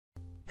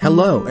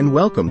Hello and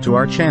welcome to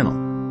our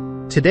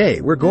channel.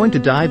 Today we're going to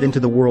dive into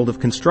the world of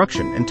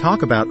construction and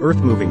talk about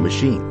earth-moving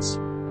machines.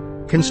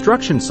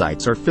 Construction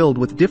sites are filled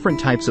with different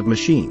types of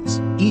machines,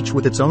 each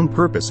with its own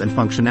purpose and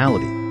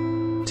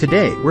functionality.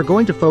 Today we're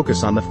going to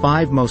focus on the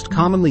 5 most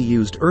commonly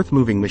used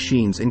earth-moving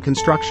machines in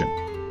construction.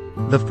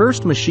 The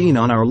first machine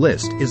on our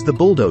list is the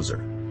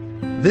bulldozer.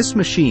 This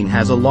machine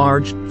has a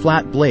large,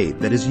 flat blade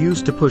that is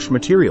used to push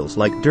materials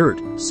like dirt,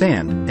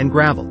 sand, and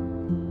gravel.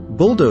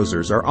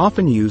 Bulldozers are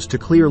often used to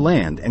clear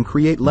land and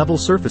create level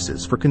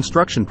surfaces for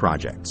construction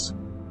projects.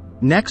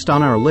 Next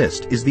on our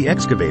list is the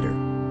excavator.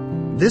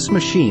 This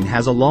machine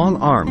has a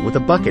long arm with a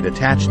bucket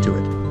attached to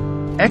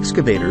it.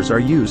 Excavators are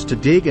used to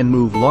dig and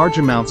move large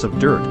amounts of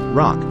dirt,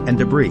 rock, and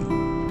debris.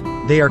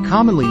 They are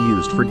commonly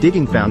used for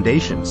digging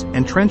foundations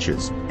and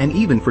trenches, and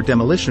even for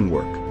demolition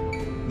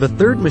work. The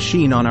third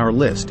machine on our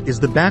list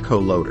is the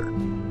backhoe loader.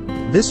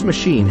 This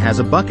machine has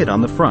a bucket on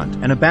the front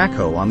and a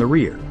backhoe on the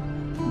rear.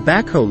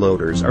 Backhoe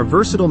loaders are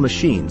versatile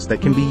machines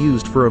that can be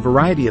used for a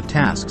variety of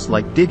tasks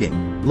like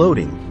digging,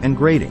 loading, and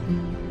grading.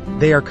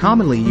 They are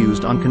commonly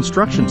used on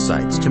construction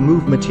sites to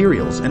move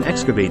materials and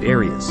excavate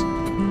areas.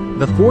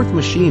 The fourth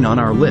machine on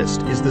our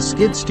list is the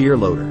skid steer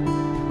loader.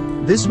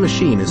 This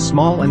machine is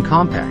small and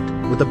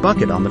compact, with a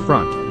bucket on the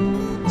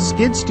front.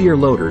 Skid steer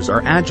loaders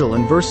are agile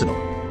and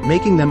versatile,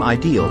 making them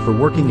ideal for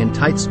working in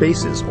tight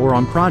spaces or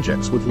on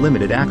projects with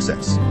limited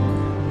access.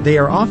 They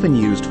are often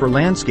used for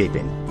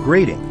landscaping,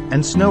 grading,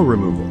 and snow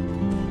removal.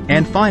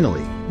 And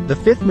finally, the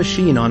fifth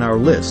machine on our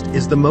list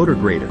is the motor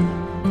grader.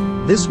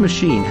 This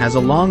machine has a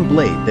long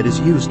blade that is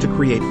used to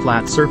create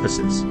flat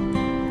surfaces.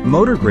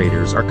 Motor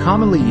graders are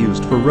commonly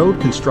used for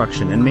road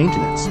construction and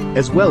maintenance,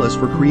 as well as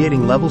for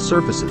creating level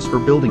surfaces for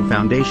building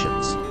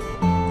foundations.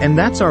 And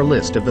that's our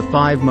list of the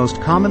 5 most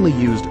commonly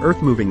used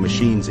earth-moving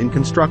machines in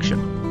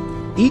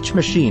construction. Each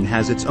machine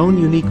has its own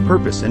unique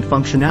purpose and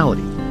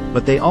functionality,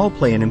 but they all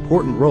play an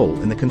important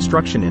role in the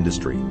construction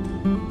industry.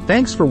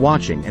 Thanks for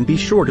watching, and be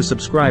sure to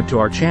subscribe to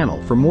our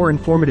channel for more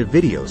informative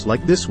videos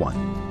like this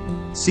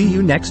one. See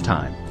you next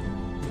time.